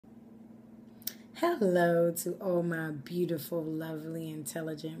Hello to all my beautiful, lovely,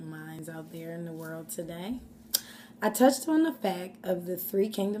 intelligent minds out there in the world today. I touched on the fact of the three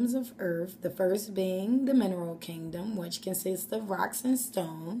kingdoms of earth, the first being the mineral kingdom, which consists of rocks and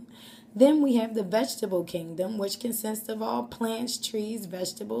stone. Then we have the vegetable kingdom, which consists of all plants, trees,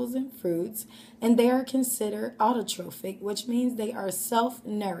 vegetables, and fruits, and they are considered autotrophic, which means they are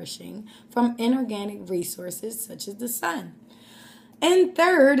self-nourishing from inorganic resources such as the sun. And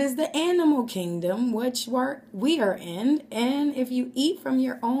third is the animal kingdom, which we are in. And if you eat from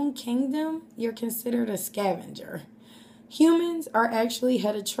your own kingdom, you're considered a scavenger. Humans are actually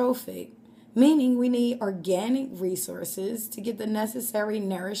heterotrophic, meaning we need organic resources to get the necessary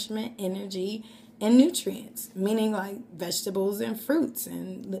nourishment, energy, and nutrients, meaning like vegetables and fruits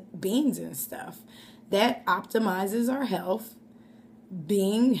and beans and stuff. That optimizes our health,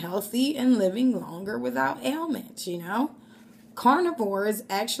 being healthy and living longer without ailments. Carnivores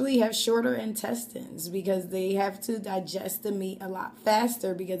actually have shorter intestines because they have to digest the meat a lot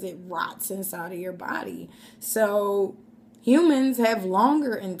faster because it rots inside of your body. So humans have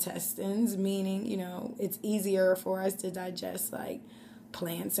longer intestines, meaning, it's easier for us to digest like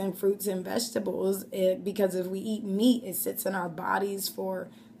plants and fruits and vegetables because if we eat meat, it sits in our bodies for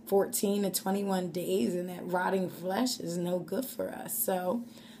 14 to 21 days and that rotting flesh is no good for us. So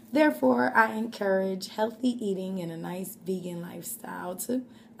therefore, I encourage healthy eating and a nice vegan lifestyle to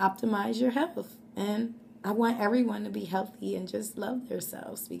optimize your health. And I want everyone to be healthy and just love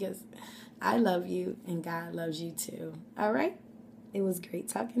themselves because I love you and God loves you too. All right? It was great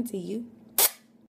talking to you.